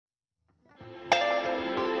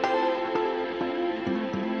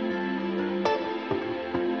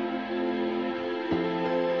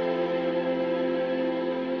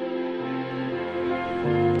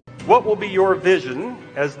what will be your vision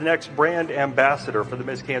as the next brand ambassador for the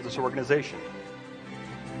Miss Kansas organization?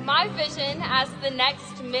 My vision as the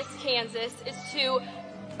next Miss Kansas is to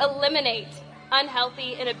eliminate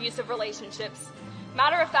unhealthy and abusive relationships.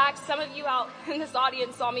 Matter of fact, some of you out in this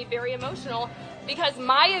audience saw me very emotional because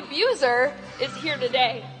my abuser is here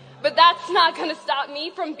today. But that's not going to stop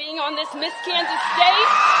me from being on this Miss Kansas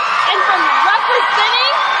stage and from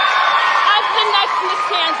representing as the next Miss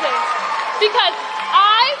Kansas. Because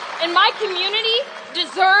I and my community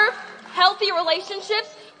deserve healthy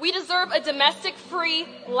relationships. We deserve a domestic-free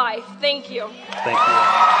life. Thank you. Thank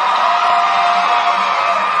you.